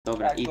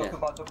Dobra, Tak, idę. to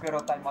chyba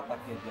dopiero time attack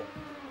jedzie.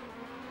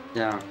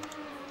 Ja.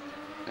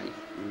 Okay.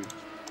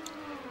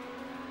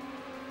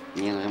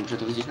 Nie no, ja muszę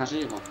to widzieć na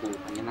żywo,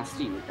 kurwa, nie na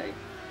streamie tej.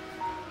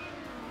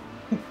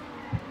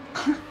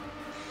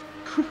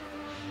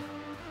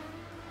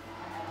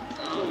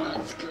 O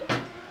matko.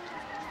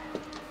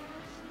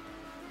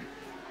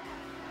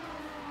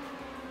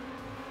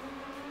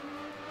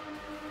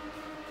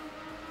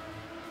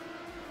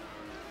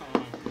 O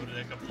kurde,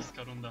 jaka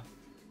bliska runda.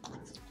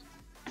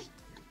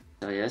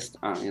 To jest?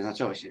 A, nie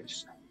zaczęło się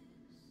jeszcze.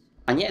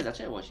 A nie,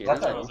 zaczęło się.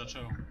 Zaczęło.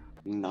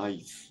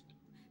 Nice.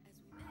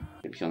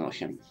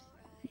 58.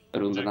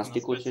 Runda na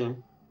styku, czy?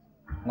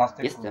 Na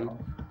styku.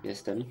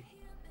 Jestem.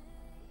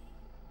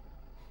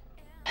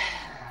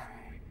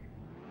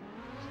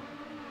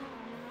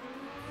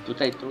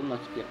 Tutaj trudno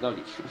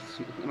spierdolić.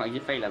 Nie ma gdzie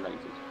faila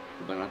zaliczyć.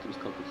 Chyba na tym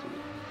skoku sobie.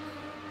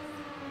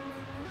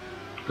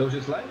 To już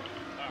jest live?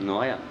 No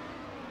a ja.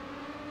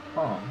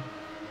 O.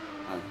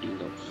 Alpin,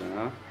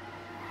 dobrze.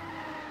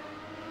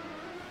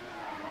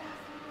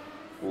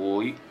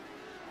 Uj.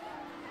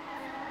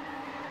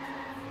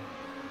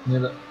 Nie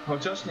da...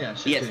 Chociaż nie,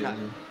 się Jest, dzieje.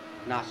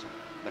 nasza.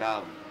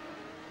 Brawo.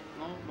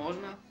 No,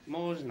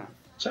 można.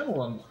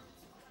 Czemu on...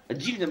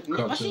 Dziwne, no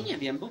Koczy. właśnie nie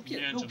wiem, był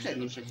Nie, przed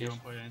nim przecież. Nie mam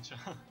pojęcia.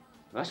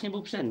 Właśnie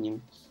był przed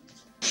nim.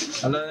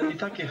 Ale i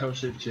tak jechał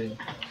szybciej.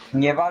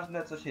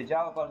 Nieważne co się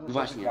działo, ważne co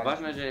Właśnie, wygrali.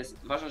 ważne,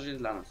 że jest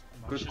dla nas.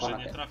 Bał się, Krótko że na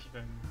nie ten. trafi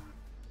pewnie.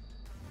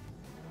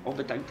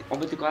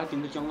 Oby tylko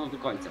Alpin wyciągnął do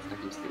końca w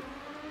takim stylu.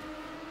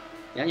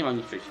 Ja nie mam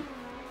nic przeciw.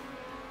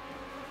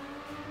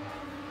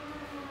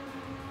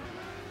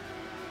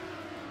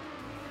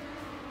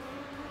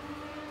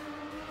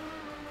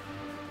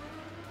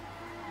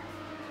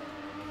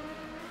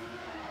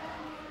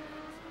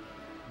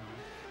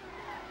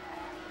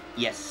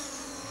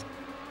 Yes!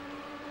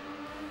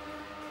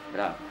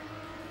 Brawo.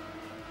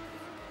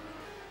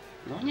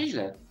 No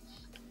nieźle.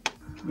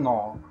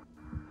 No,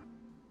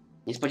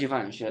 Nie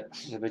spodziewałem się,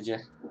 że będzie...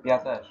 ja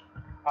też.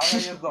 Ale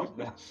jest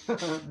dobrze.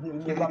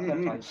 nie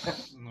zaprzeczaj.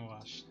 No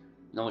właśnie.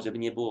 No, żeby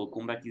nie było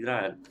comeback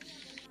Izrael.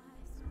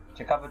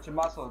 Ciekawe czy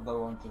masło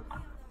dołączy.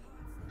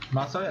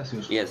 Masa jest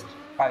już. Jest.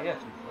 A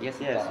jest już.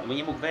 Jest. Bo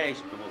nie mógł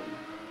wejść, bo...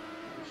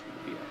 Już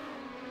mówiłem.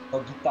 To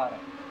gitara.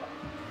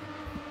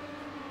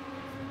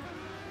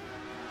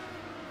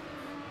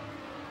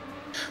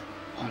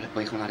 Ale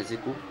pojechał na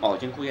ryzyku. O,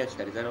 dziękuję,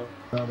 4-0.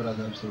 Dobra,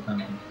 zepsuł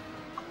tam.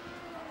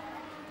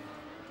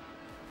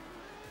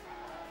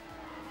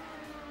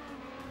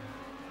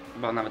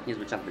 Chyba nawet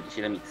niezły czas będzie,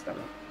 7x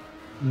stawiał.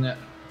 Nie.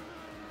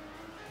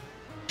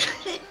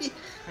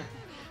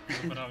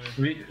 Prawie.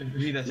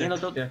 Widać Nie no,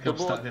 jak to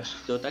było obstawiasz.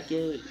 to takie...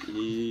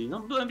 no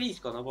byłem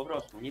blisko, no po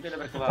prostu, niewiele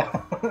brakowało.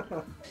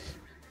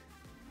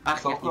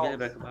 Ach, So jak niewiele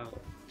close. brakowało.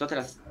 To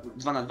teraz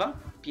 2 na 2?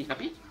 5 na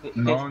 5?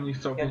 No oni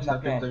chcą 5 5 na na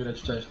 5 5.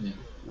 zagrać wcześniej.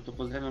 No to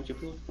pozdrawiam cię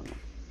krótko.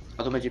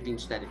 A to będzie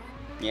 5-4.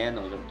 Nie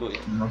no, żartuję.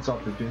 No co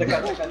ty, 5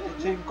 Czekaj,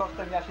 czyim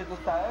kosztem ja się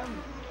dostałem?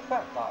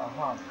 Kwerta,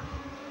 aha.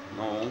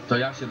 No, To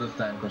ja się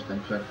dostałem kosztem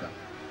kwerka.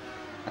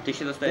 a ty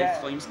się dostajesz Nie,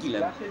 swoim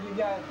skillem. Ja się nie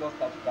miałem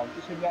dostać tam,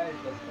 ty się miałeś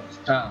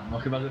dostać. A, no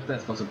chyba, że w ten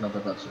sposób na to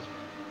patrzysz.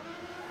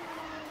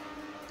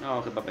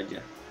 No, chyba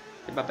będzie.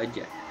 Chyba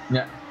będzie.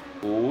 Nie.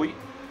 Uj.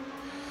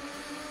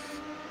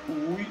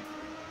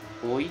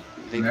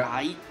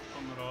 Wypaj.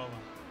 Honorowa.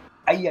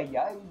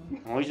 Ajajaj.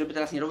 Oj, żeby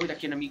teraz nie robił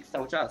takie na mix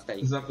cały czas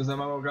tej. Za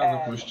mało gazu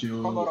Ej,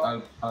 puścił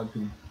honorowo.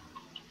 Alpin.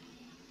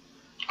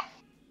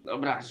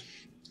 Dobra.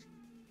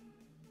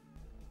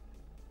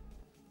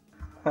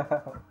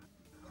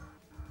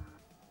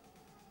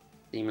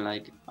 Team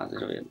like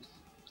A01.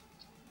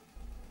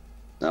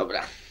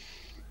 Dobra.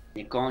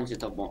 Nie kończę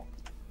to, bo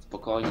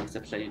spokojnie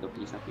chcę przejść do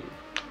 5 na 5.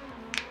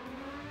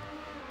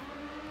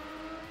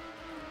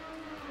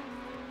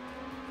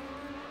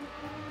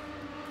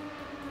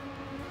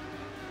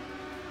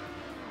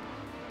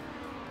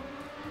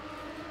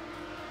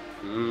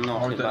 No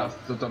Oj, chyba. teraz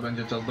to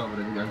będzie czas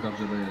dobry, jak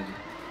dobrze dojedzie.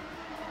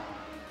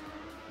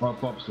 O,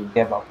 popsuł.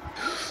 Jebał.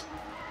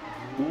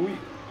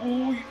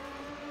 Uj.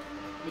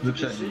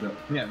 Wyprzedzi go.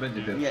 Nie,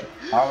 będzie pierwszy. Nie.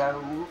 Ale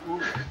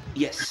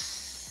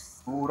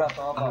Yes.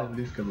 uratował. Ale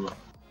blisko było.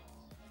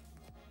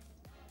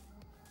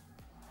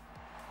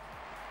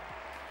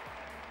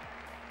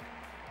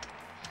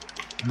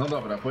 No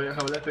dobra,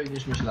 pojechał lepiej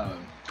niż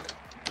myślałem.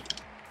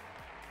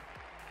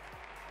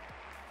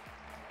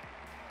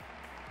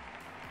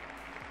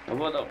 To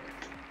było dobre.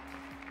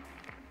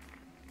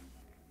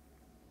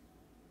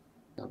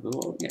 To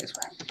było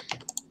niezłe.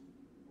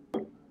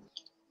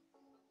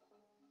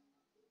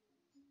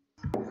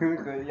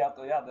 Ja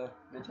to jadę,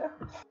 wiecie?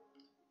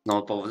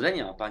 No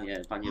powodzenia,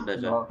 panie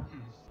Berze. No.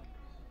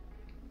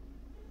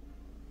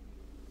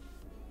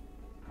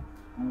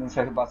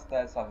 Muszę chyba z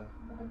TS-a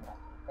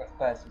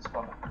FPS jest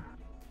słabe.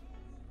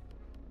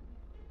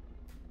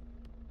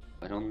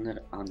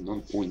 Runner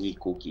Unknown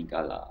Uniku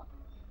Kigala.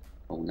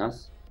 A u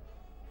nas?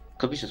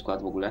 Kto pisze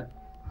skład w ogóle?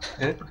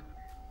 Ty?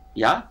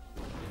 Ja?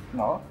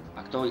 No.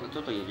 A kto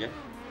to jedzie?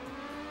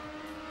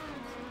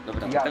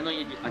 Dobra, to Ja. pewno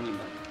jedzie anime.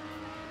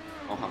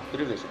 Aha,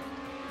 który wyszedł?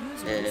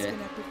 User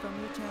disconnected from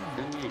your channel.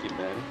 To nie jedzie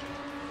Bel.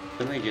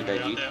 To nie jedzie Ja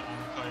Dedzik. jadę,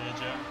 Anka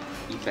jedzie.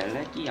 I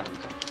Belek i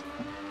Janka.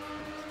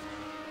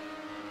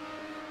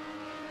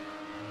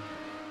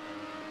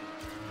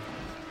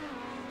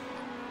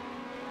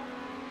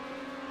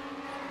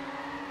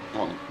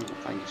 O, no,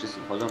 fajnie wszyscy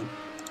chodzą.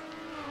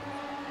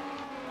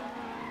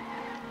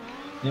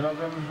 Nie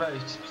mogłem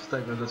wejść z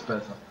tego do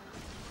speca.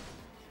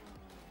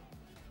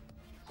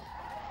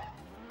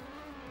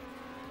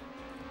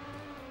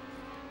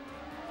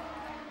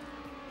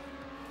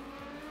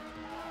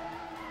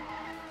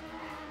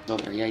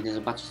 Dobra, ja idę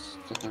zobaczyć,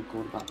 co tam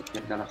kurwa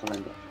podpierdala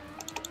Holender.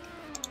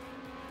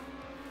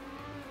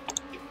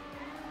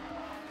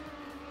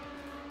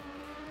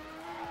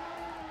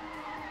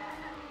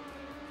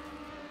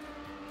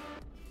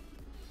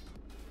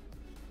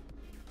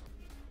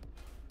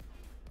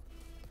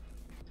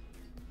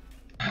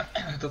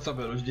 To co,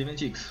 Beluś?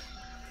 9x.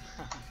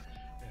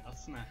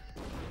 Jasne.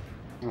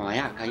 No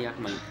a jak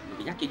ma?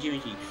 Jakie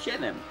 9 i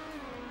 7?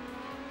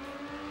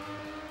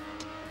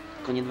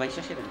 Tylko nie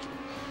 27.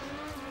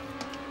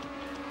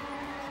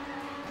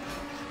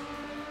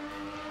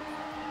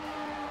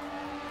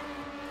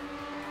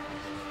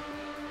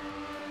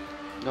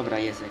 Dobra,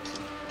 jest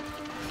Excel.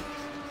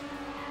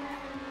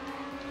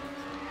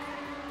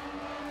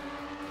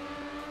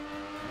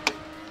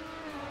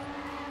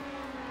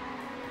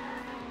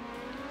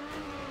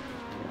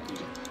 Dobra,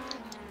 idzie.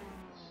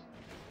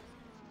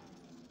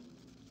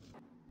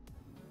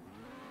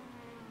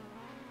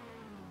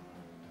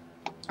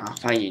 A,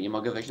 fajnie, nie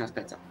mogę wejść na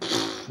speca.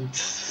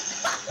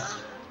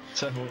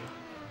 Czemu?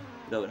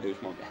 Dobra,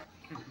 już mogę.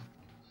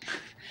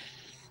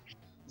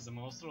 Za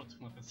mało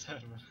slotów na ten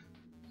serwer.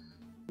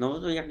 No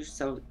to jak już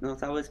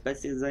cały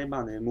spec jest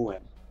zajebany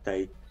mułem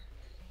tej.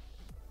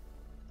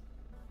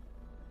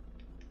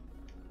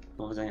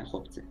 Powodzenia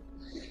chłopcy.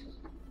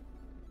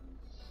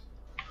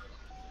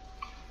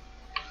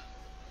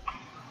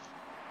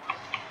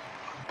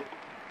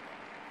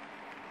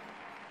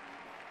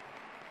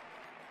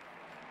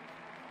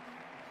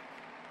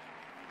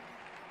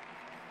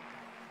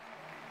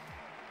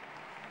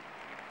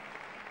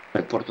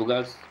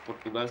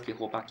 Portugalskie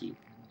chłopaki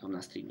są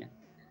na streamie.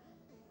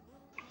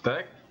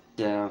 Tak?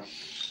 Ja,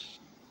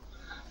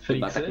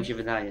 chyba Friksy? tak mi się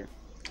wydaje.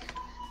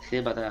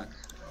 Chyba tak.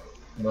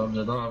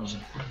 Dobrze, dobrze.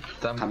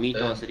 Tam,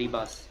 Camitos,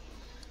 Ribas.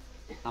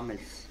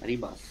 James,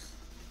 Ribas.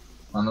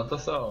 a no to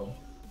są.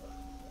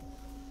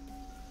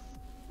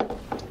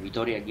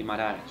 Vitoria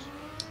Guimaraes.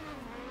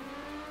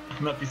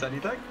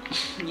 Napisali tak?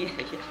 Nie, ja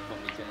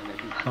powiedziałem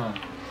jak A,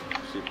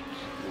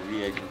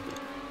 mówiłeś o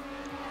tym.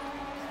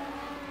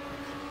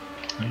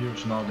 no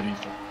już na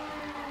odriftu.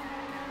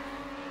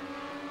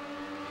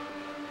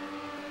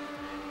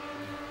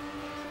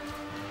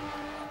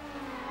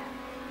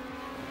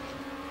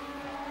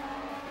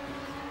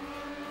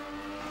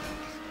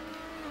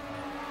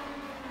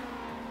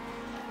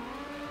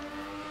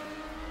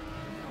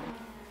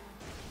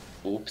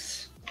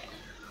 Ups.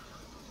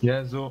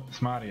 Jezu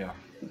Maria.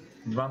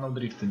 2 no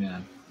drifty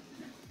miałem.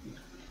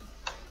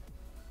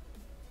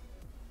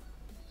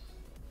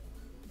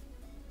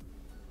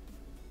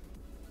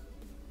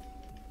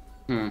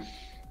 Hmm.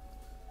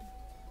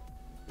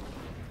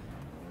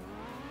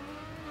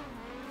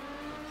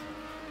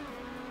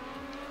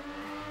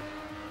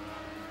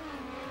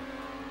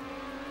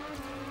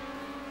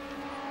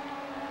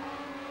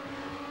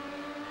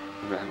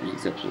 Dobra, mi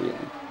zepsuję.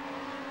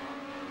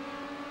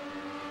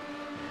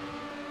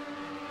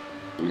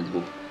 Nie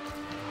dwóch.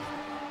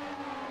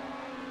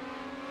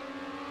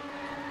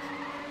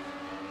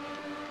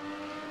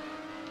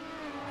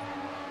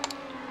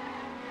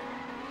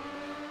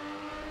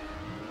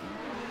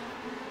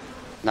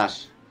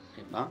 Nasz,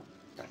 chyba.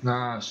 Tak.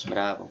 Nasz.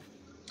 Brawo.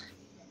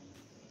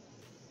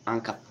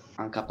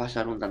 Anka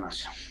Pasza, runda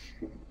nasza.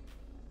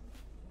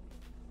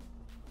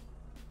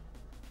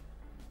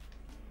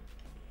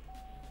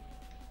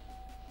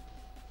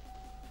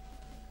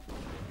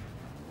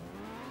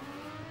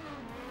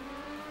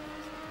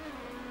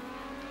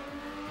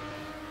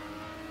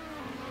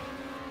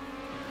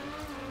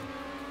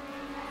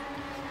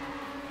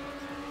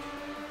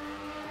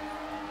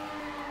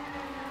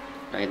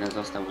 A jeden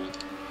został.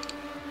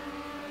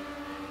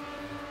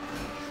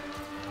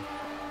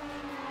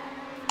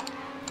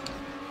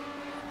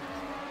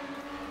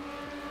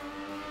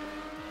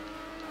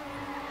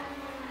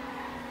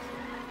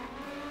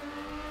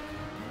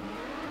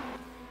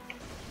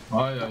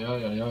 Oj,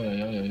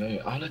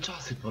 ale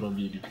czasy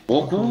porobili.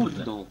 O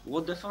kurde,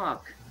 what the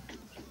fuck?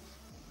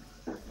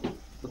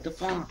 What the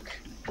fuck?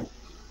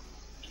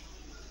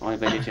 Oj,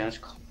 będzie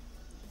ciężko.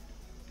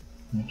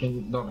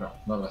 Dobra,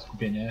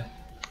 skupienie.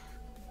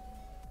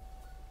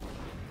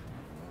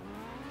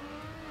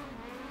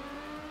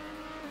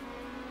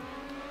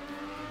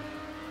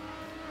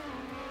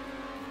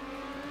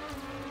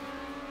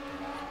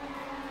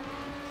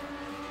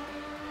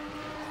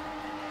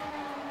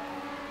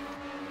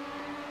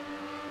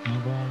 No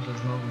Boże,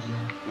 znowu źle.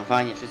 No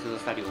fajnie, wszyscy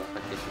zostali u nas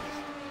praktycznie.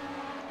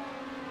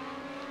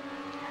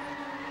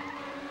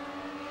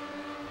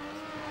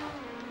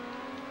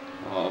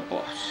 O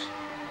Boże.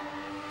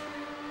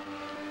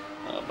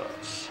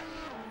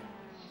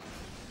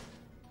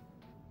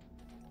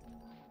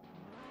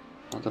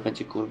 No to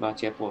będzie kurwa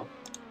ciepło.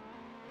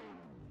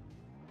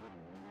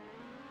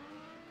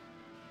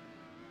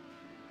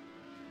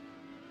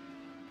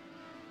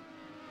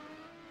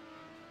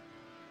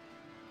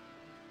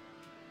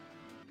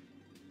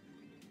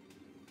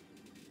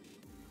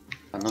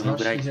 Panowie,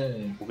 Co się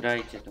dzieje?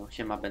 ugrajcie to.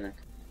 Siema, Benek.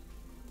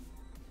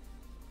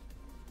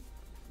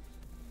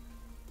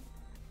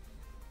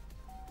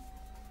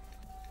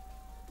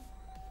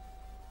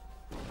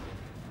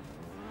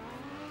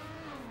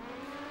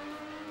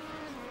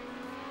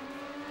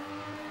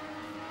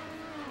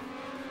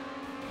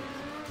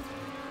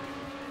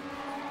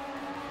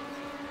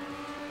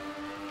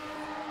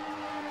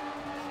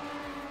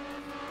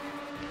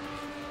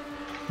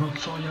 No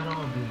co ja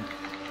robię?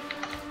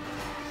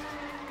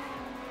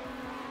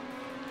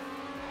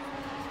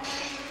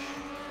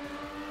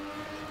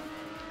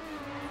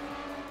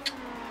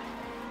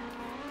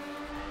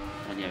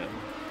 No nie wiem.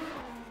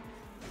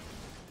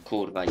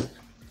 Kurwa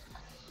ich.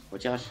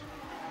 Chociaż...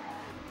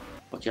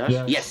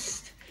 Jest.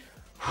 Jest!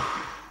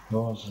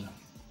 Boże.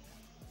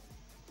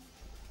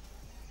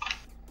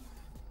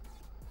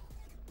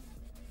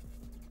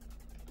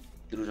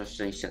 Dużo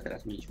szczęścia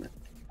teraz mieliśmy.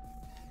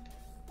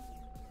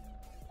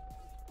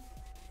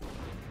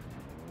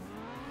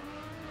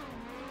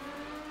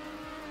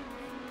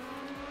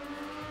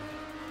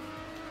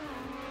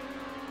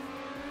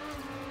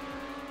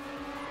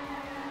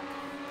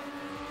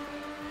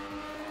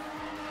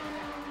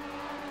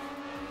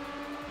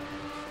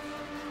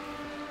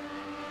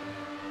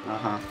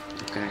 Aha,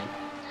 okej.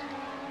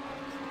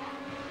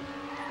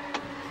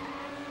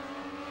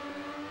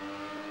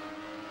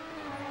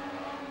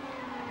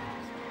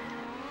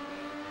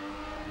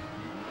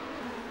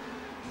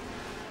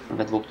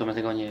 We dwóch to my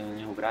tego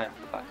nie ugrają,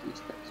 chłopaki,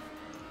 niestety.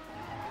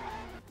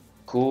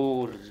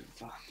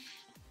 Kurwa.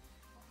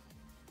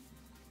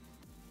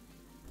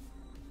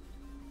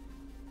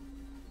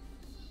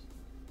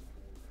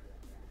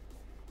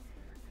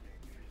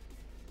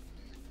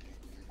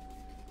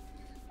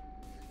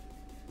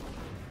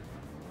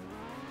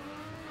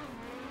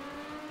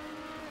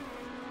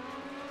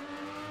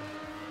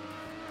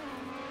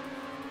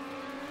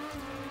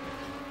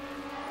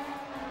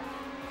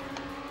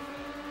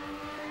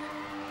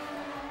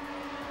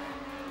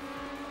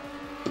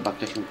 Chyba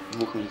ktoś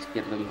dwóch mi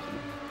spierdolił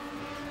chyba.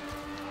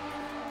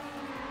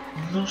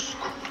 No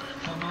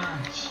kurwa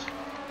mać.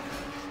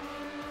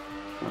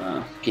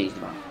 5-2.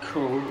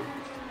 Cool.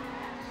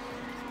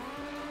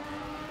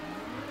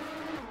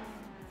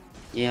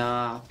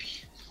 Ja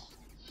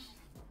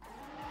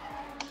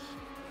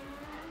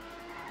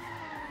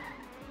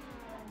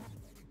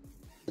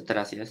Co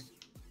teraz jest?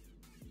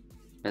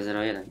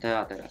 B01,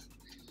 a teraz.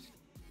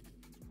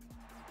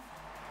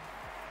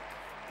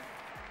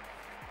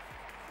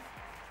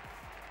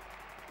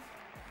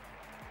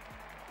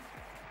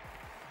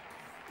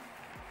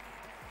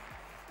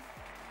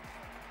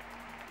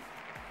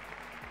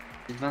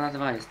 Dwa na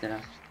 2 jest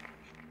teraz.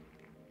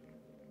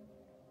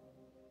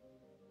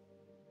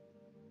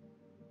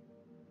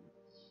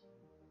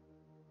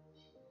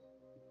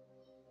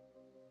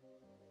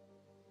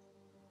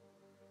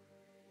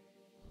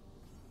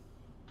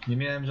 Nie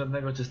miałem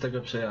żadnego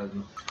czystego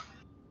przejazdu.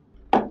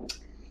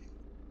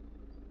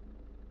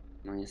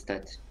 No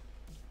niestety.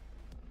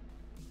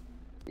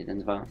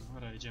 1-2.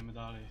 Dobra, idziemy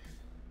dalej.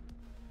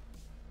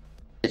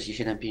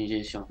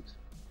 47,50.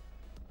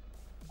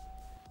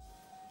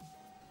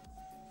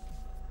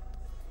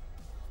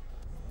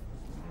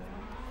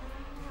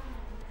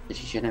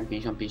 Siedem,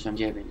 50,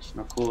 59.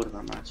 No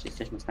kurwa mać,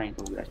 jesteśmy w stanie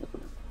to ugrać na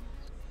pewno.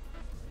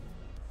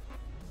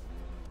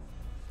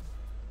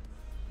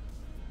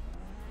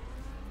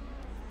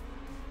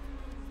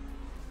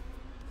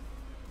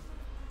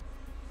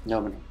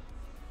 Dobra.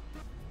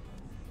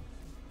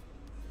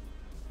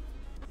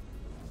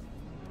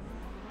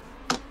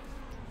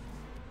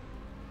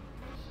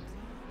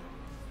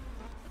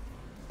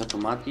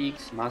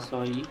 Automatics,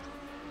 Maso i...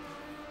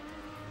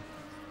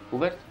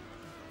 Hubert?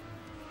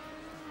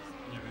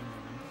 Nie wiem.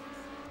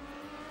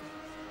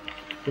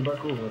 Chyba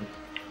Kuwar.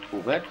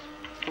 Hubert?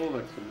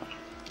 Hubert chyba.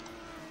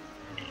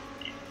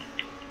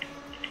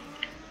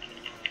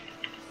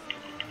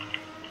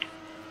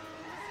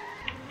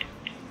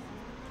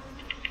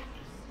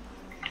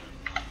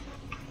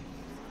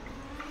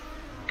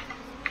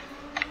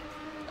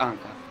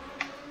 Anka.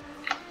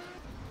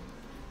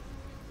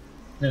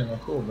 Nie no,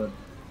 Hubert.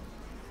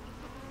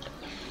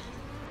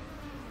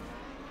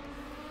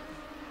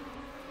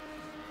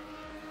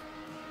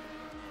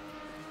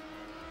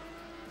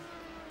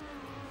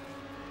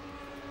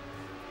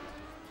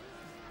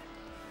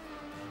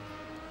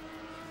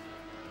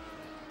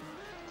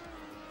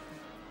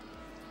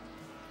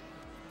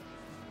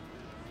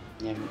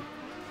 Nie wiem.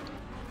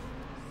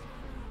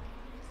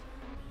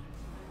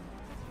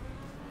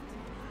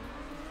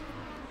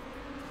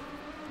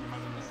 Nie ma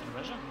go na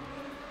serwerze?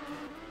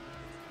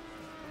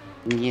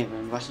 Nie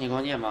wiem, właśnie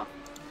go nie ma.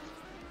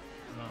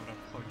 Dobra,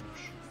 wchodzi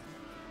już.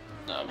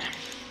 Dobra.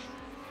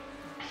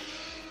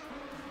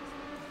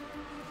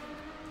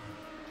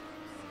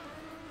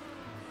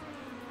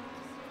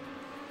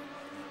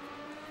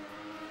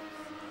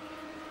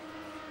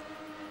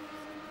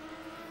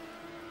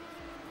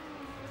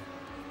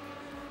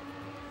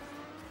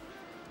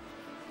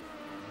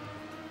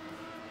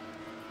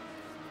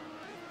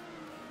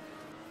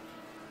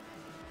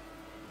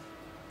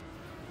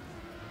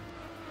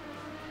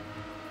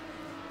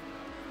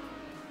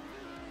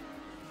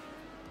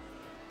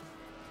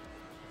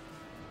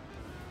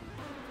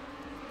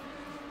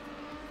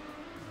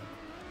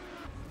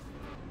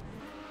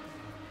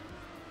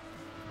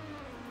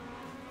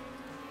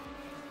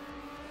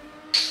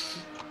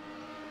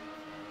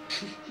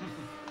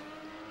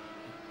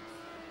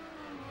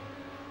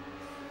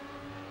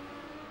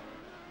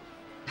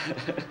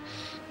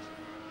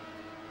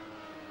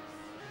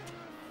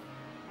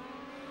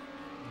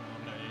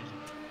 Dobra, jedzie.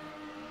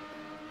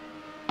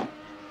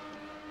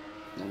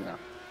 Dobra.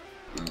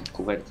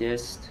 Kubert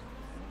jest.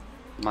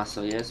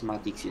 Maso jest,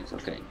 Matix jest,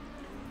 ok.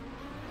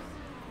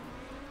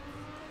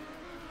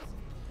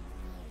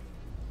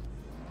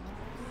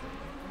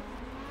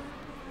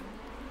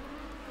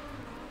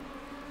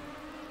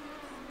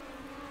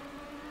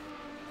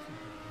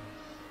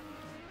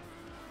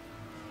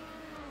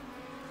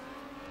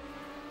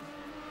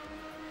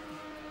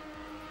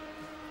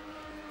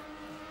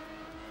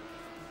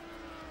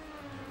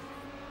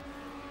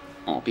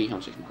 O,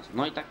 56 maso.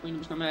 No i tak powinno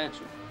być na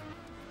meczu.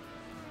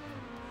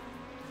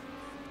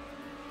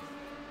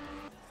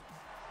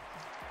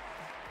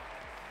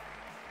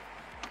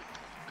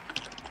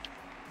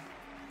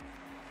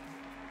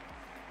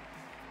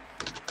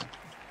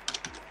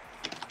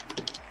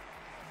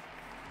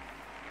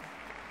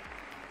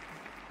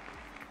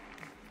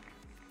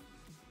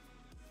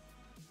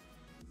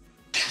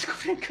 Tylko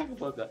ręka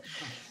Boga.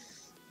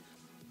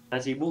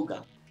 Raczej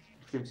Buga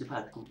w tym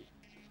przypadku.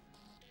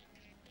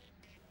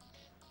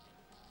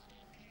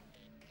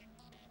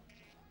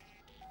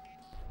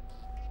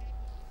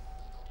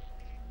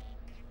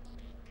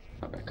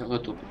 Dobra, kogo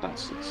tu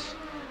popatrzeć?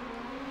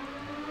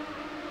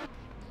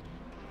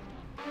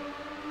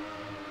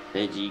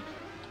 Pedzik.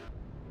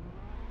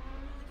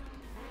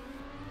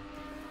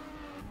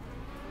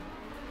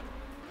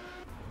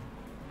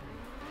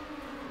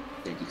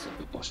 Pedzik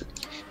sobie poszedł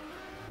gdzieś.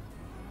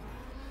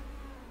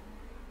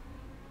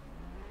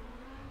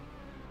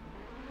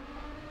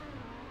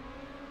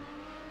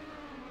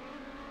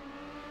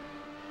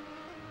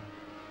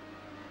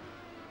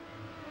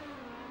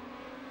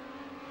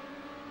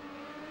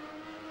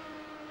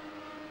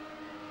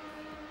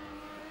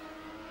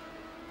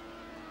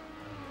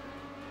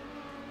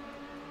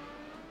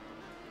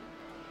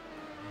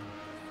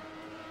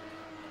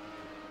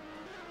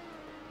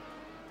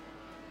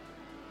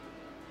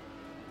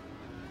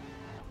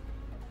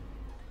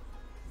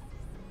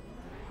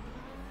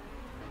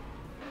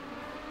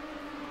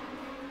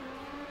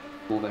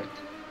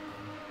 Kubert.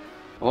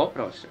 O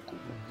proszę,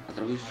 Kubert. A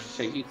zrobisz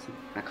 6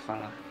 na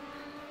kwalach.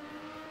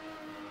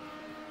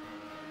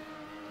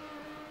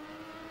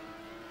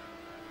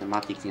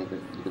 Matix nie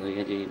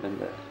dojedzie i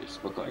będę już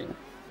spokojny.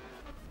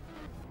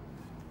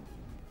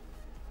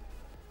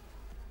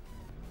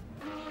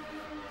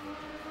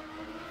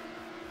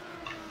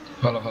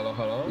 Halo, halo,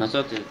 halo? No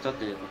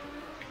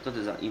co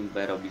ty za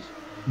imbę robisz?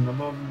 No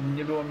bo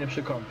nie było mnie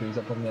przy kąpie i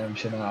zapomniałem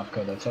się na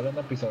awkę dać, ale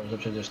napisał, że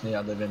przecież nie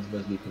jadę, więc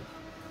bez liku.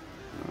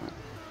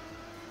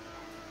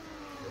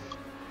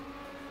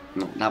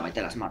 No, dawaj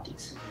teraz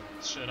Matix.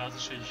 3 razy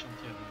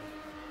 61.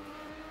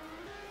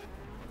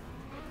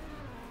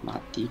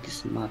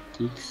 Matix.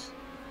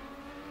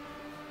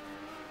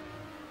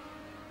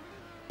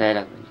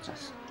 Teraz będzie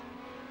czas.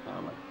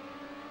 Dobra.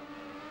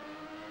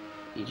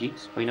 Idzi?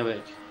 Powinno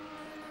być.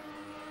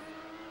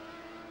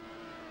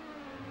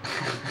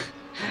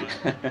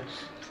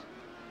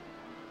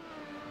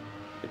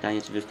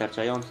 Pytanie, czy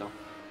wystarczająco?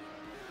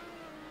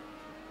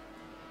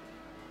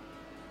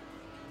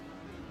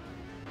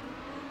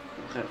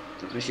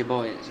 Trochę się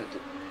boję, że tu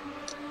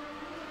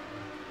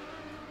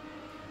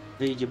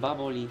wyjdzie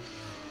babol i...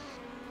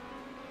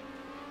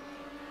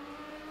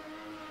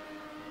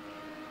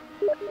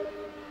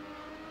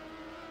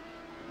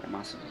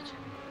 Maso wyjdzie.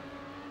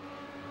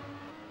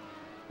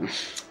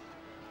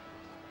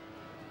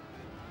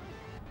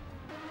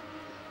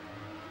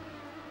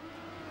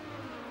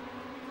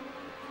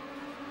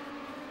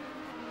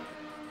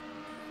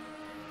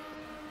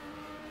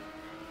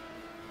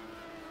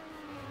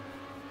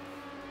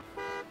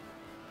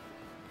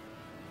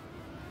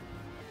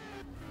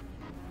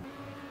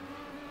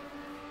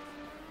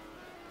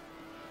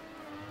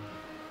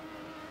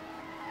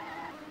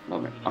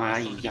 Dobra.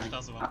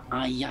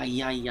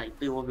 Ajajaj,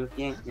 byłoby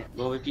pięknie.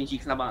 Byłoby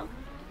 5x na bank.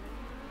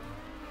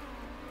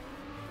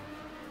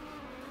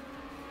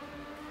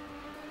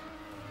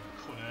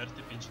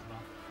 Huerty 5-2.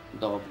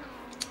 Dobra.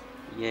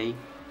 Jej.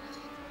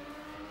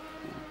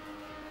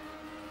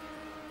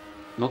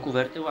 No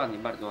kuwerty ładnie,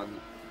 bardzo ładnie.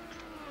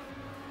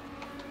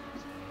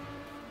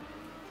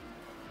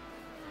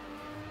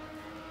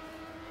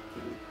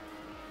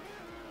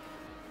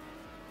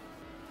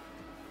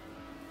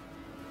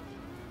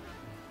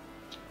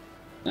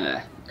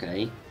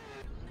 Okej.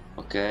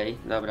 Okej,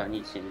 dobra,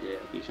 nic się nie dzieje.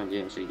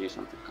 59,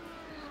 60 tylko.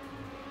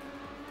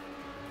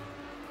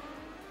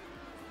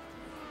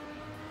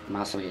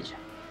 Maso jedzie.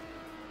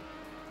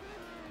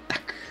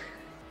 Tak.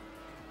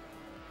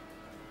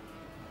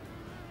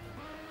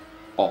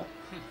 O,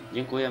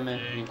 dziękujemy,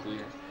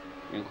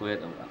 dziękuję,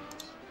 dobra.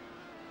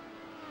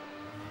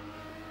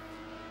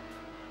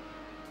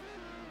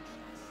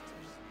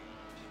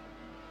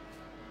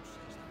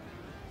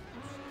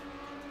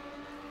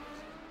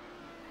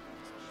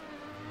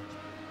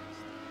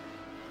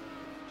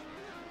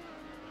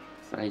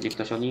 Idzie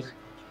ktoś o nich?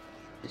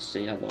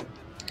 Jeszcze jadą.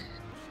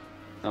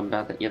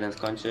 Dobra, jeden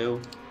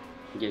skończył.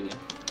 GG.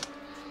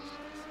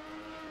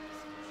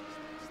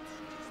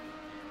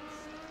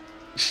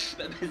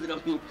 Bebe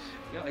zrobił...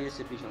 Ja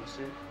jeszcze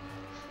 53.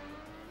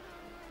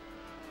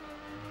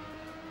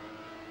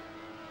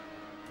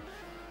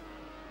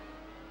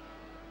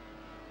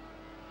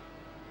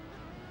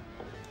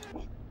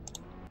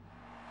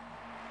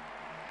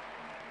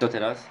 Co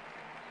teraz?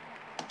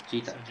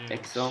 Czyli tak,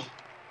 Exo,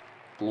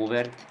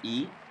 Hubert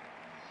i...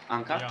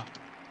 Anka? Ja.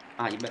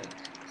 A, i Belek.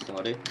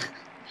 Sorry.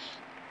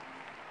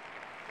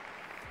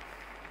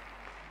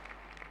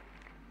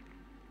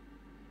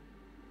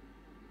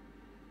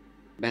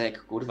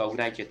 Belek, kurwa,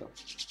 ugrajcie to.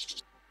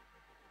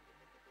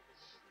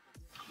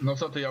 No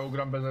co ty, ja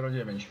ugram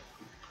B09.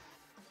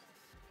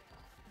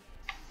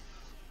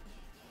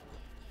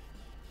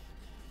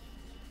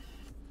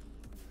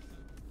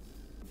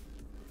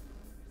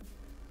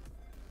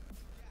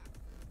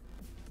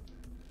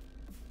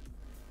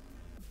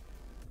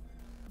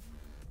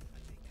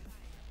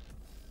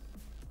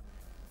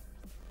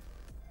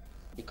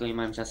 Jakie oni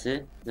mają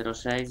czasy?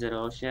 06,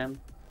 08,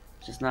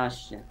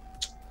 16.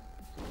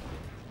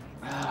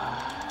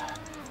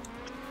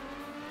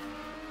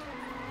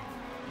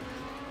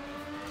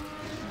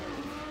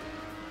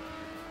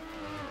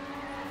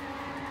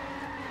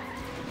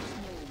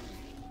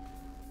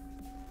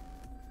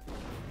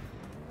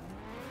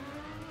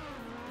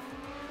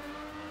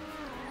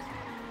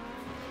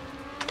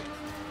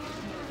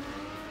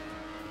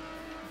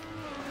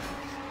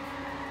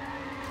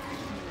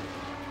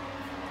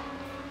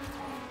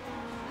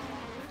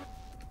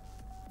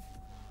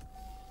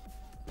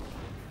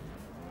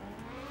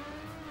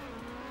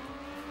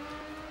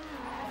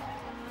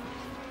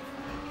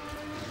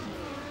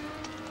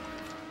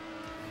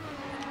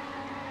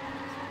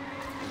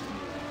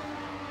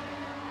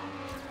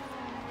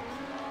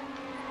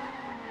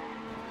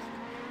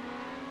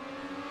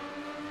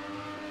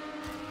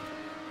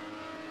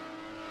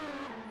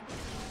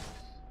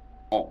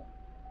 O.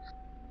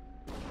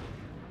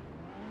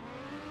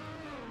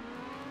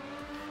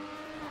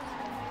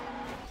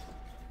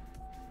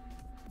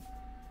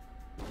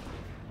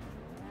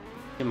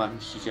 Gdzie ma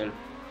mściciel?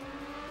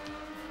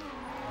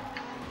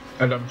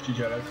 Ela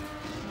mścicielek.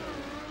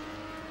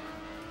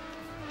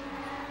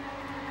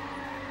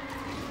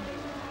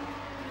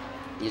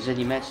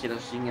 Jeżeli mecz się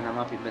rozstrzygnie na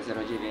mapie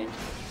B09,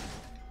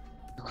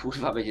 to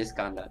kurwa będzie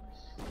skandal.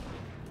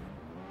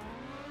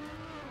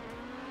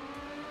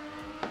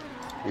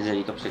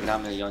 Jeżeli to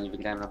przegramy i oni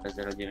wygrają na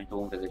P09, to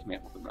umrę ze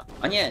śmiechu chyba.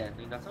 A nie,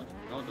 to i da coś?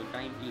 No, to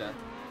da im ile?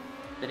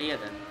 4-1.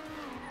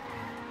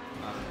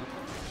 A, no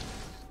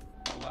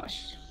to... No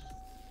właśnie.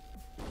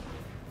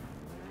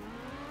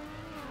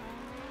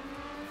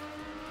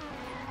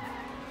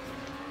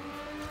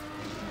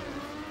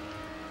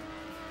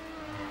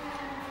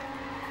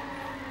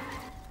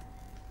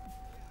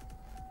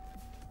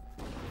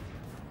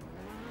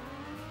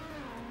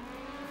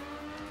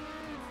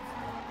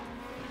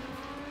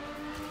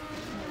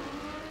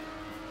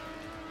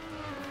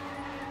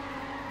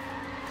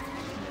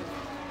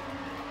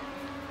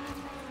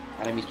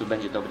 A remis tu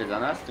będzie dobry dla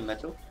nas w tym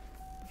meczu?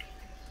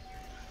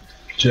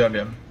 Czy ja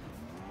wiem?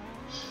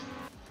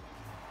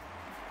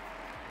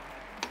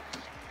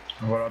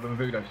 Wolałbym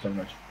wygrać ten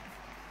mecz.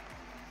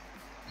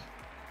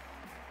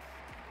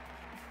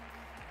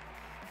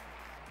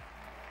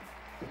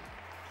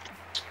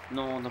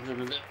 No, dobrze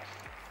by było.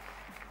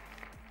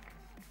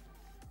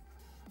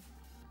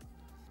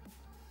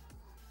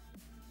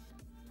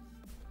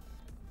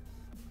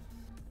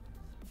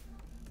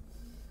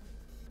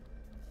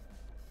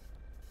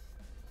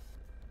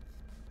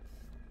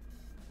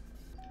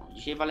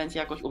 Dzisiaj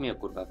Walencja jakoś umie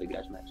kurwa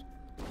wygrać mecz.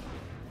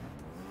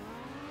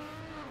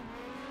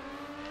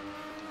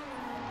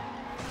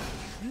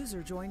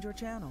 User joined your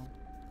channel.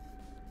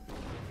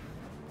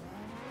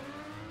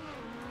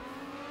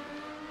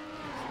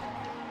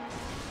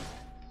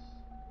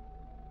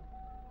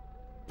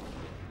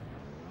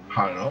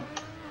 Halo?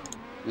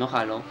 No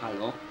halo,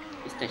 halo.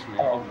 Jesteśmy,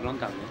 O.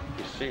 oglądamy.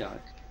 Jeszcze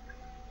jak.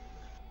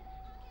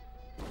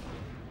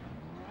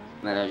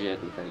 Na razie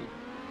tutaj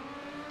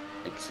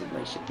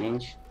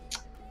X25.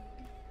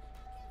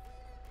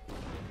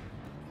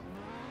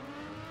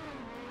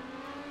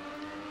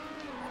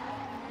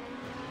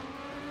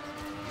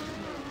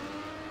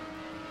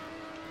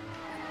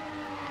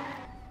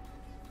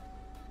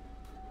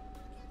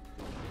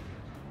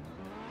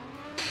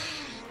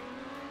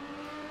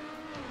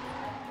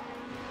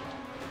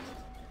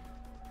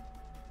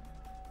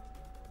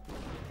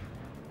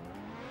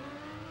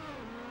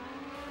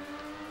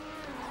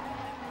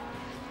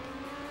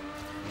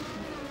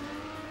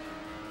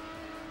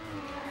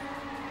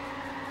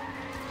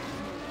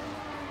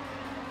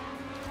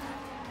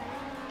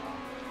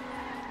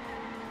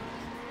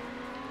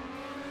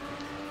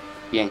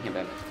 Pięknie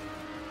Belek.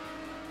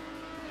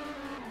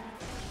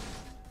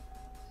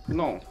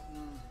 No.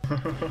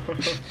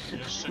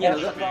 Jeszcze Nie no,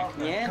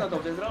 nie nie, no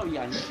dobrze zrobi,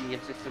 ani ci nie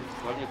przez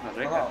cokolwiek No,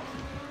 narzekać.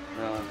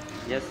 No,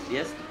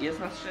 jest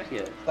na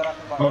strzechie. teraz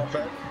chyba...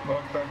 Okej,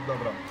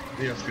 dobra.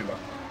 Jest chyba.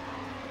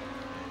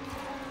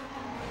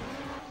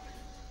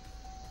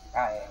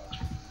 A, nie.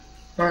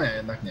 No nie,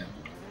 jednak nie.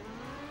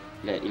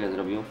 Ile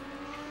zrobił?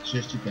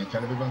 35,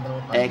 ale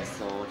wyglądało fajnie.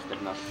 Exo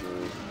 14.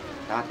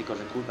 Tak, tylko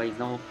że kurwa i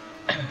znowu...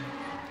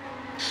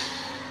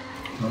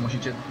 No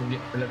musicie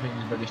lepiej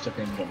niż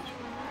 25 zrobić.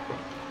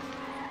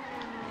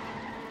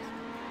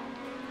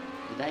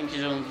 Wydaje mi się,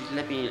 że on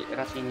lepiej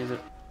raczej nie...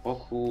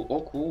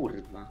 O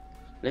kurwa.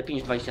 Lepiej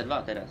niż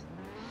 22 teraz.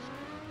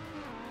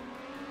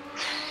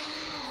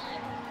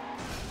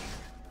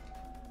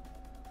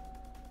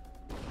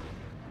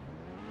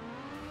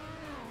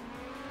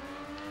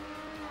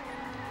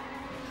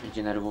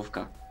 Idzie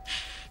nerwówka.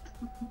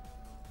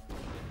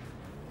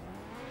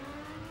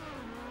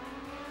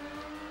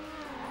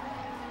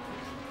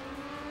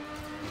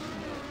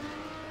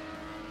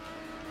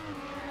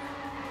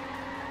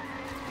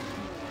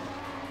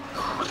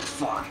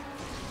 Kurwa.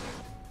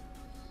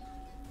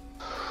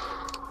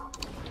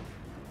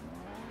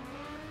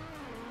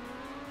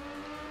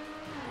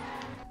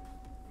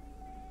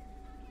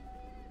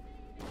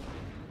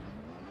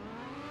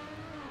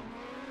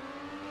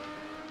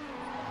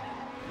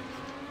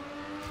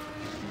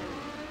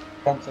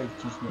 Ręce ich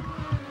ciśnie.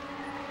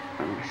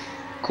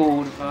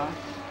 Kurwa.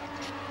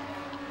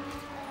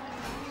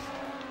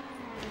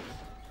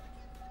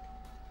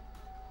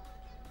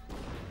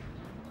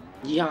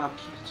 Ja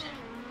pierdzie.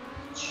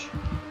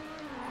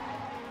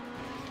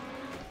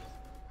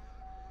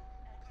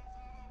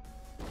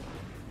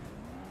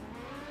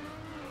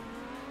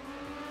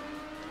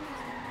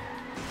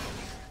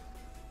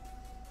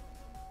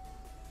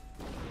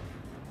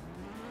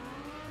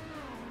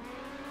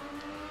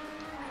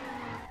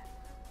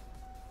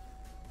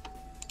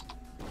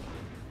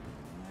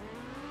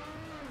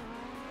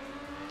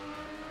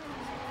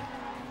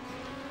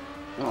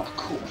 O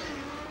kur...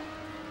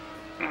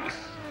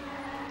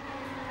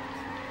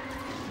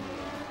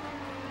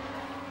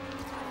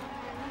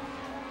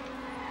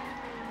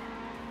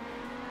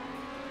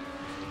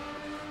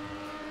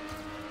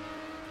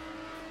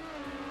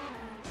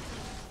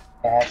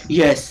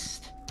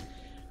 Jest!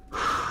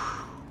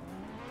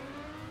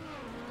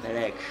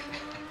 Belek.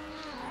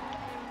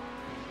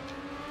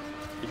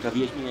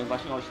 Wyprawiłeś mnie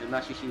właśnie o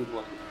 17 sił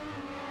włosów.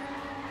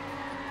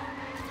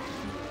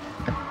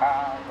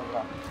 A,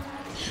 dobra.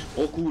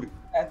 O kur...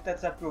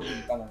 NTC plus,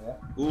 panowie.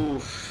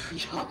 Uff,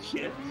 ja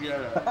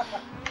pierdzielę.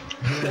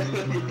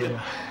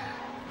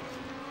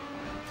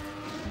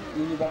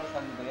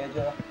 Uniwersal nie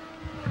dojedzie.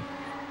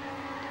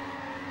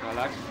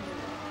 Kalak?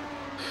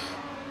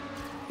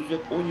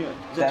 O nie,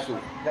 zepsuł.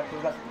 Zepsuł.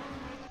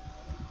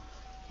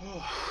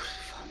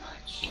 Kurwa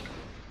mać.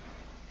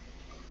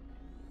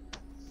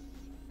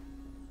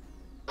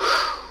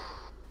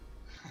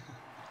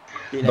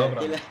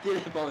 Dobra.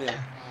 Tyle powiem.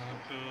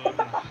 O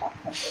kurwa.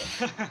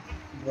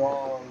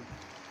 No,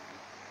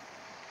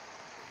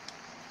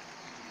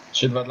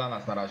 3-2 dla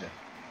nas na razie.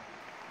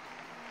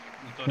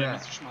 No to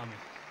remis już mamy.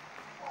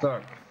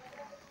 Tak.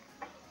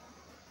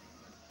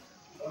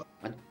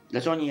 A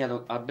dlaczego oni jadą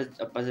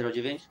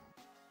AB09?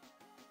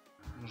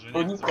 Może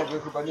to nie nikt chcę.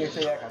 by chyba nie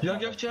chce jechać.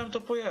 Jak ja chciałem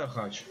to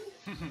pojechać?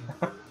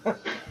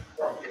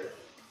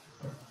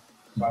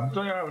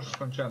 To ja już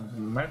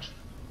skończyłem mecz.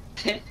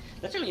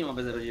 Dlaczego nie ma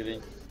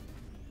B09?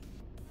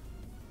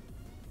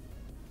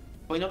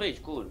 Powinno być,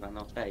 kurwa,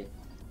 no tej.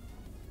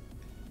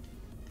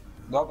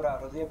 Dobra,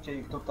 rozjebcie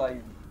ich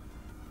tutaj.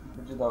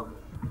 Będzie dobrze.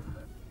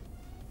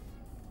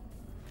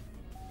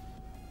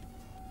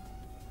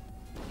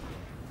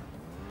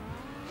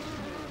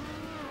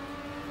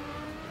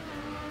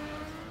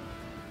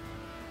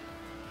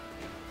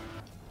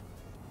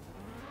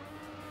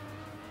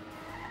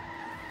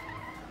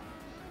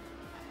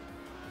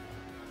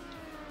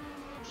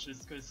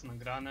 Wszystko jest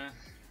nagrane.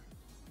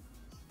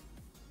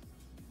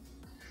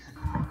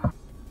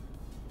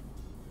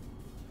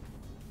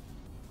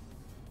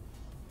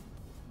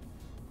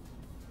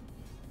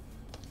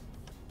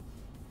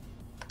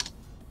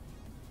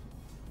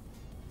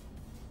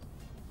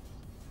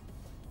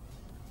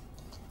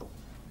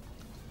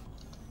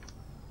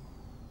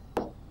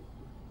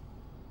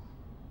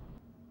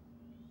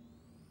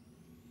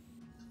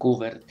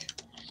 Kuwert.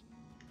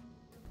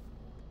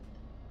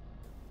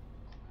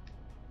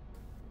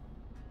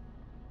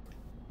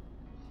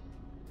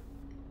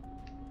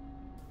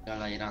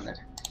 Dalej runner.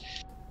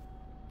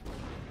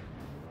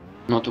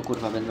 No to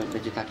kurwa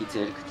będzie taki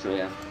cyrk,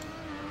 czuję.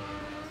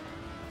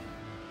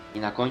 I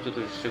na końcu to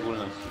już w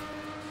szczególności.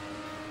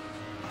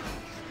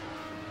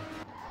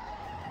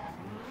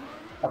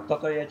 A kto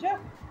to jedzie?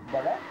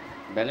 Belek?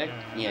 Belek?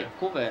 Nie. Nie,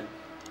 Kuwert.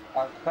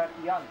 A Kurt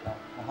i Janka.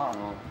 Aha.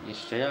 No,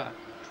 jeszcze jak.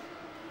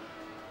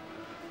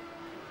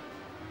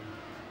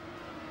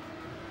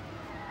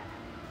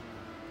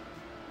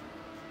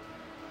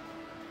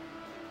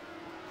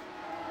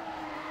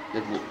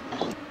 Ze dwóch.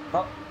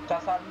 No,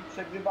 czasami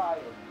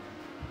przegrywają.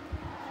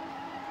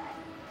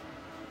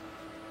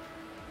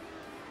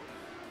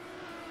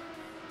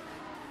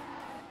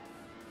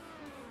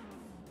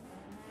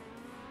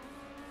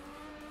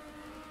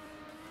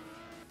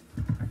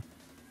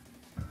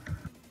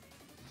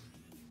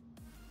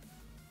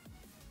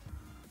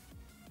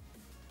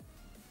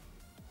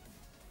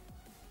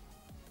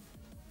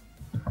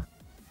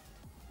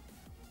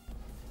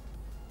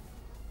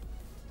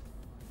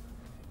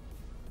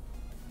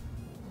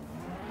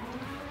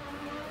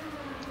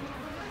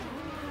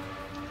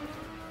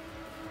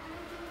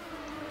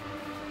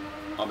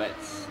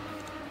 Bec.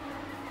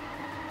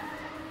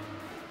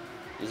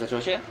 I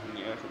zaczęło się?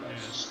 Nie, chyba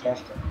jeszcze. Jeszcze.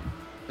 Jeszcze.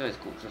 To jest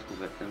kół, przez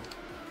kuwertę.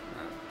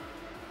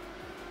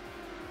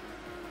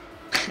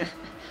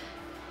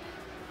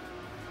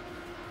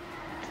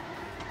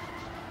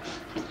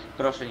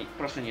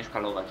 Proszę nie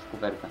szkalować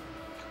kuwertę.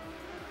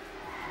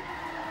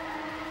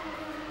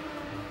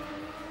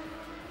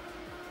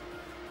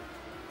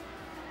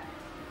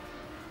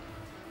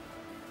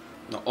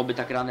 No, oby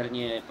tak runner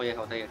nie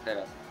pojechał tak jak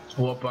teraz.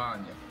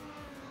 Łopanie.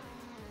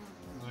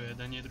 No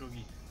jeden i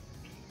drugi.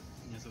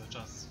 Niezły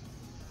czas.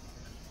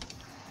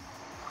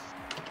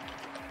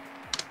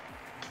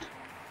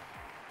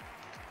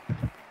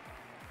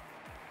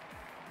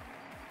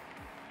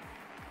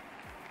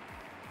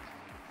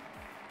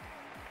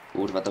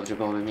 Kurwa, dobrze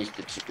byłoby mieć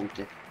te 3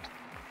 punkty.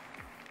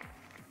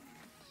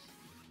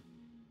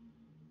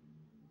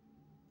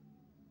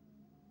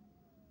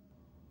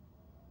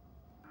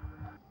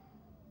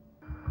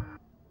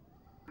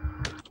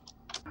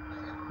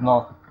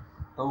 No.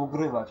 To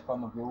ugrywać,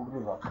 panowie,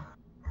 ugrywać.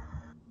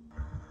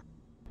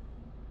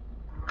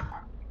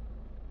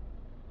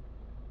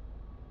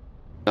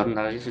 To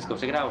na razie wszystko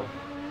przegrało.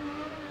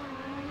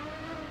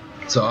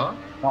 Co?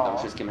 Tam No.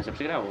 wszystkie mecze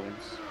przegrało,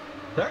 więc...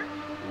 Tak?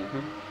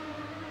 Mhm.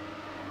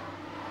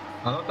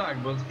 A no tak,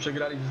 bo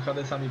przegrali z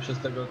Hadesami przez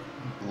tego.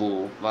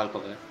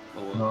 Walkowe.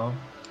 No.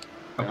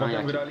 A No, potem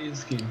jakie? grali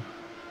z kim?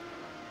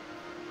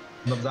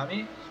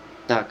 Nobzami?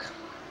 Tak.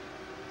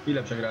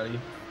 Ile przegrali?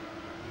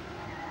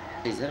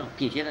 6-0?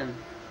 5-1?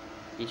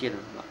 5-1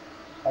 chyba.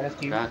 Ale z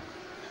kim? Tak.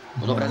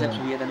 No dobra,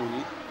 zepsuł jeden u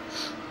nich.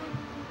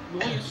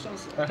 No jest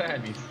szansa.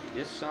 Remis.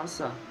 Jest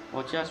szansa.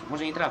 Chociaż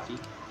może nie trafi.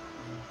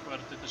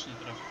 Fuerty też nie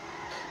trafi.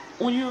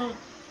 O nie!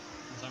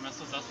 Zamiast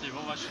to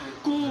zasejwować, to...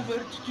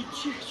 Kuvert, ty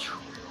cieciu!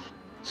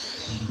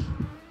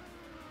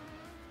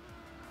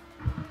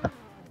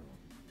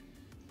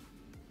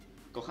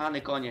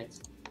 Kochany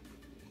koniec.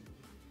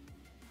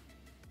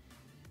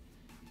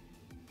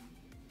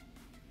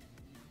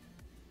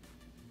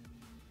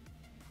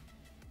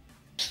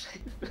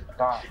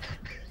 Tak.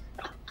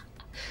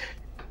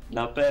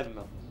 Na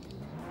pewno.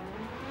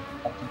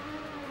 Taki.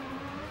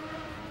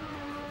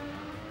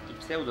 I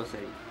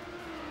pseudosej.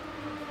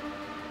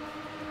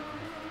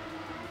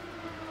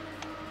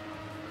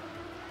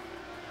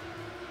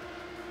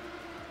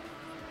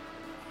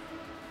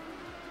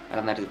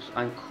 Runner,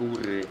 a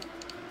kury.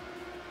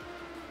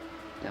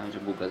 Ja wiem, że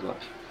bubę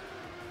złapie.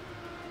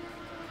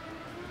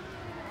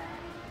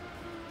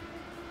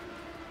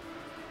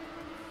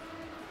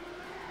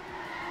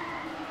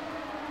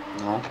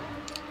 No.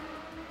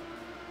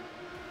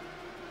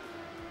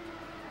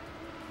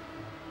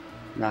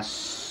 Nasz...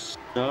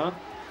 Co?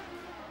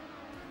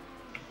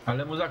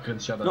 Ale mu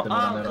zakręt siada No temu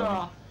runnerowi.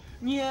 Anka!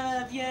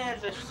 Nie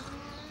wierzę!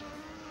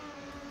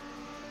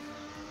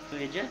 Co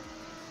jedzie?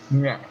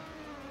 Nie.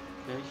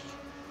 6,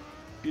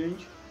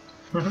 5.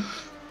 2,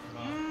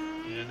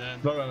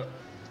 1. Dobra,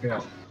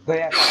 jest.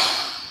 Dojechał.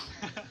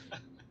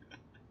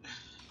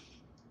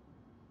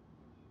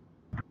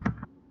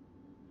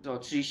 Co,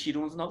 30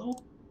 rund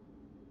znowu?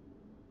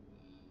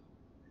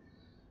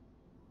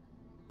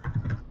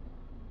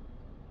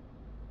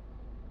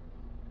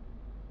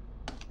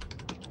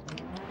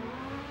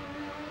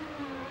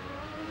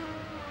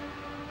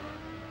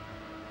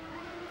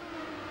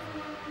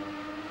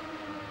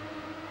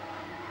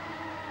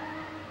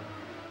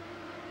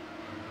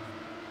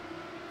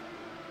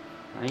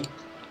 No i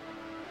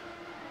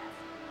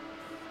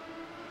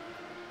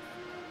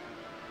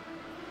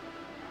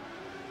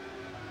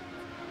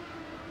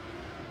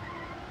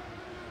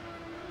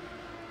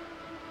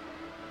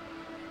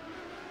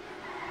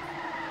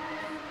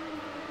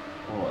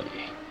oj,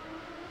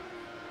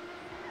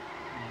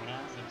 Dobra,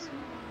 zepsuł.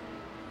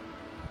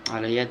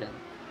 ale jeden.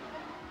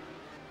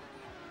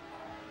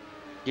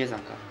 Gdzie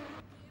zamka?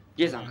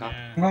 Gdzie zamka? No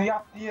nie. No ja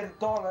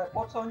pierdolę,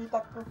 po co oni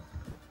tak tu...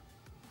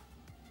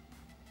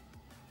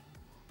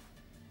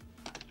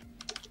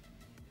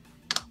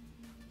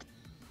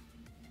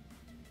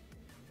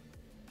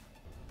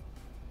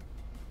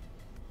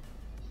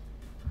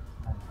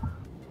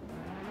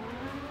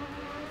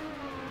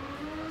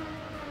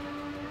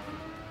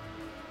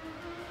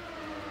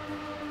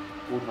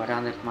 Kurwa,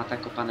 runner ma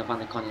tak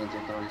opanowany koniec,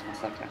 że to jest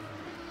masakra.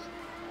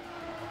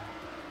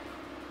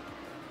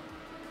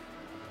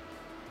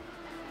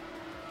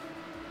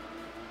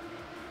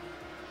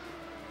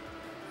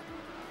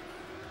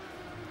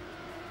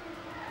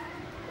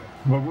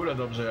 W ogóle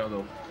dobrze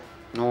jadą.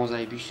 No,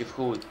 zajebiście w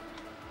chuj.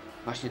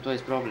 Właśnie to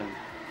jest problem.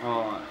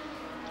 O.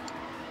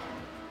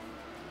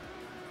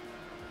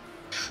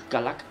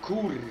 Galak,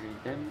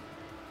 kurde.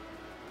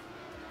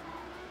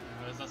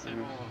 Ale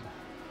zasejwował.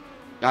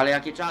 Ale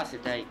jakie czasy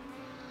tej.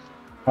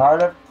 No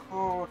ale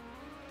kur...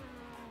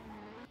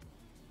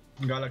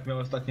 Galak miał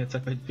ostatnie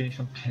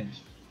CP55.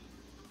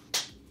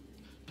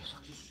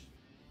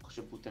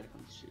 Proszę, butelką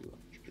strzeliła.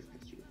 Już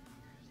przestraciła.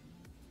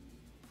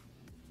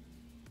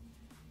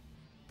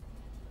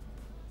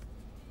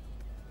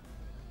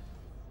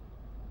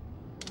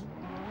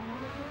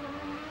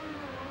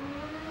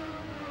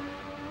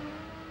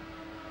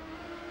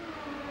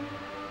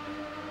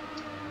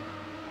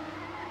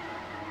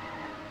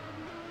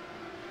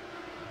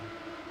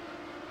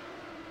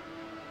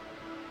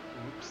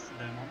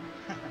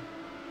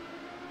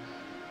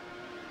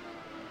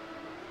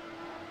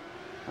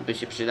 By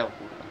się przydał,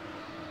 kurwa.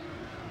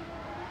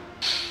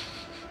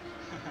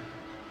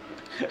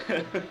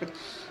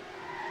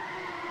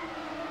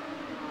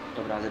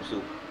 Dobra,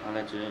 zepsuł,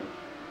 ale czy...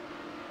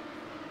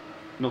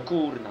 No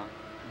kurna.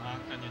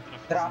 Manka nie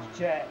trafi.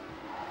 Trafcie!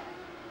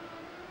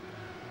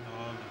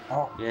 Dobra.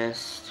 O,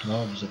 Jest.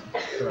 Dobrze.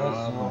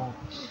 Brawo.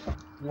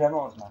 Jezu. Ile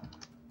można?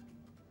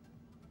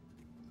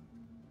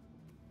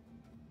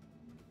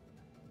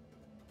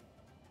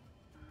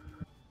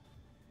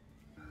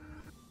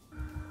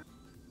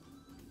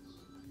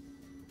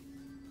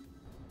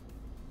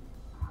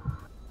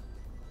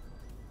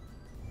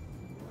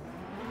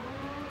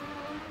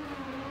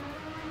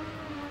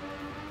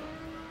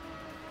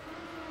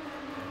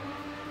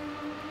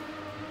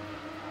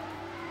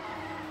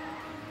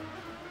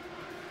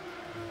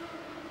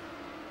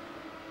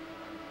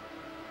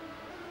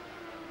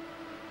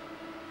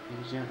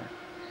 Gdzie?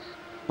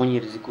 Oni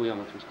ryzykują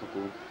na tym skoku.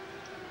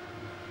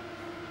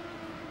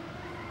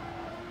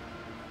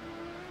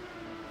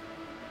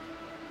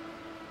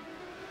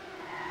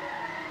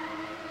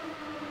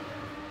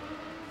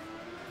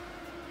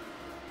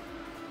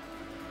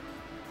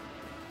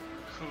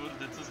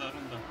 Kurde, co za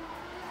runda.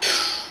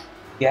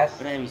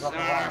 Jest! Remis.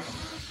 Blokowany.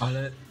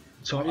 Ale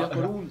co, Jaka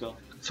runda.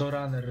 co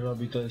runner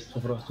robi, to jest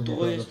po prostu To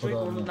jest człowiek,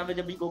 on nieprawdopodobne. nawet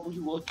jakbyś go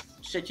obudził o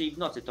 3 w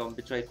nocy, to on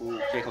by człowieku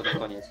przyjechał na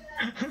koniec.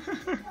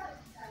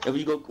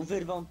 Jakbyś go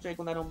wyrwał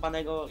człowieku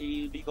narąbanego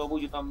i byś go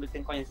obudził, to on by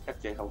ten koniec tak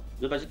przyjechał.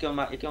 Zobacz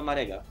jaki on ma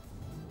rega.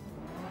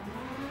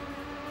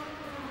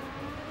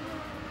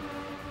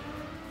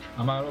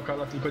 A ma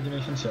lokala tylko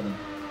 97.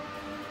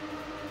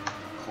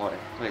 Chore,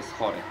 to jest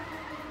chore.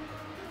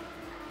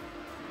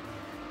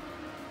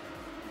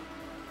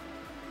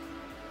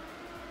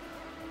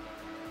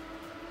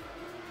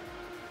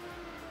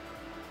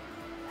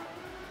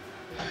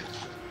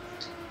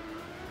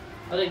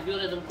 Ale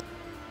biorę tą...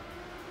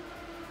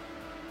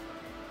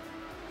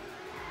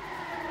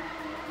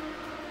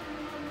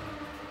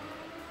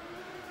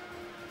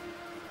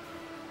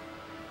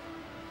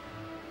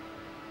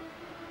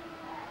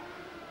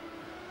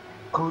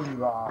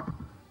 Kurwa.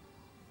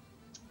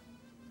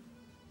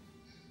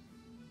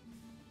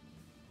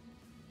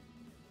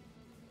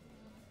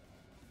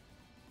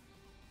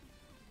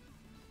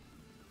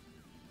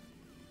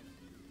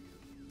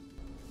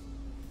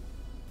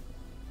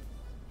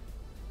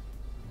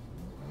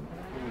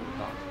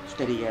 Kurwa,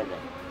 4-1.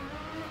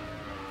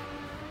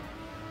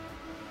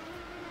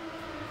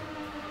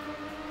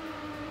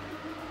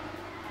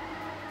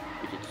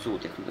 Będzie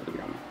cud, jak my to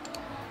wygramy.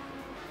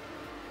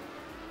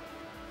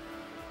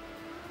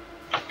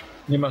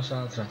 Nie ma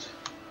szans raczej.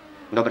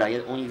 Dobra,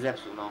 u nich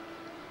zepsuł, no.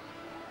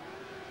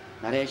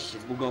 Nareszcie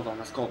zbugował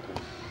na skoku.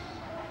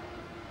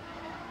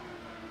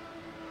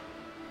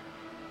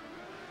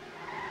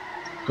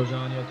 Tylko, że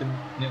oni o tym,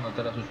 nie no,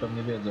 teraz już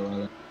pewnie wiedzą,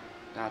 ale...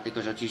 A,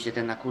 tylko że oczywiście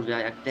ten nakurwia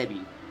jak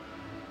debil.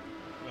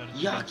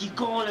 Bardziej Jaki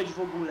koleś w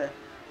ogóle!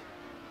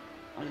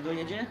 Ale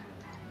dojedzie?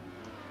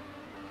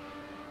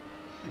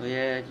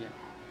 Dojedzie.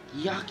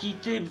 Jaki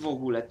typ w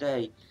ogóle,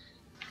 tej.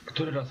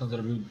 Który raz on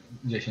zrobił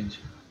 10?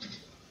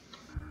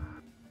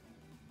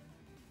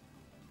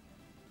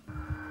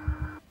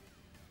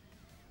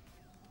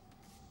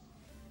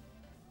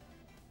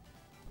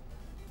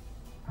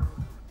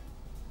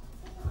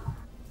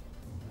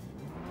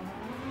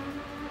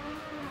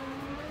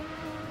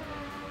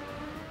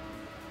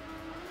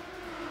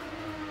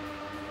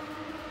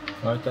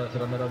 Ale teraz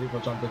runnerowi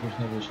początek już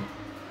nie wyszedł.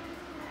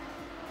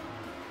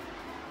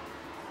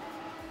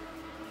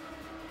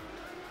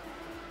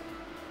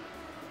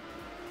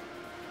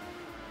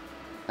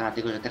 A,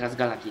 tylko że teraz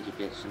Galak jedzie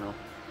pierwszy, no.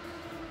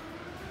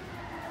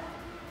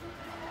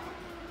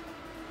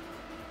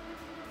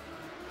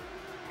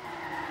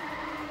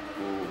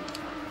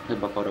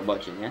 Chyba po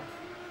robocie, nie?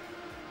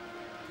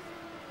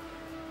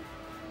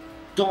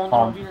 To on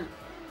O. robi...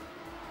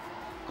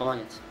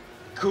 Koniec.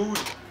 Kur...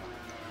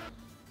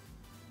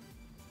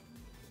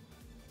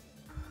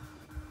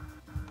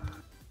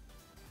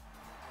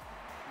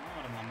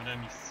 Dobra, mam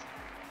remis.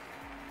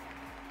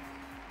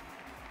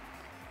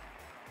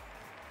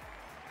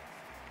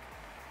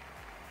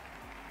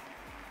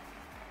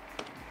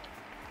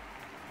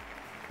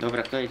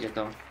 Dobra, kto jedzie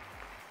to?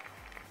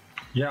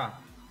 Ja!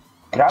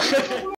 Grałeś?